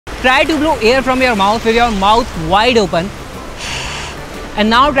Try to blow air from your mouth with your mouth wide open. And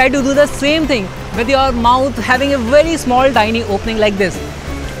now try to do the same thing with your mouth having a very small tiny opening like this.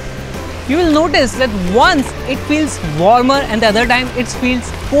 You will notice that once it feels warmer and the other time it feels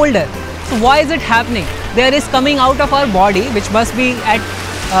colder. So why is it happening? The air is coming out of our body, which must be at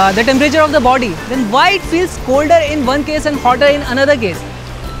the temperature of the body. Then why it feels colder in one case and hotter in another case?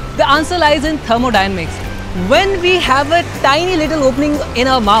 The answer lies in thermodynamics. When we have a tiny little opening in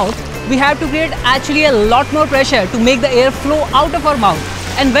our mouth, we have to create actually a lot more pressure to make the air flow out of our mouth.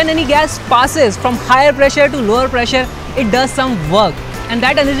 And when any gas passes from higher pressure to lower pressure, it does some work. And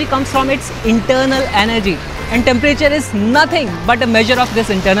that energy comes from its internal energy. And temperature is nothing but a measure of this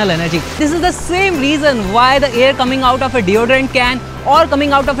internal energy. This is the same reason why the air coming out of a deodorant can or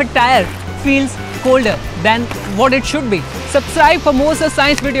coming out of a tire feels colder than what it should be. Subscribe for more such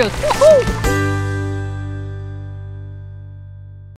science videos. Woohoo!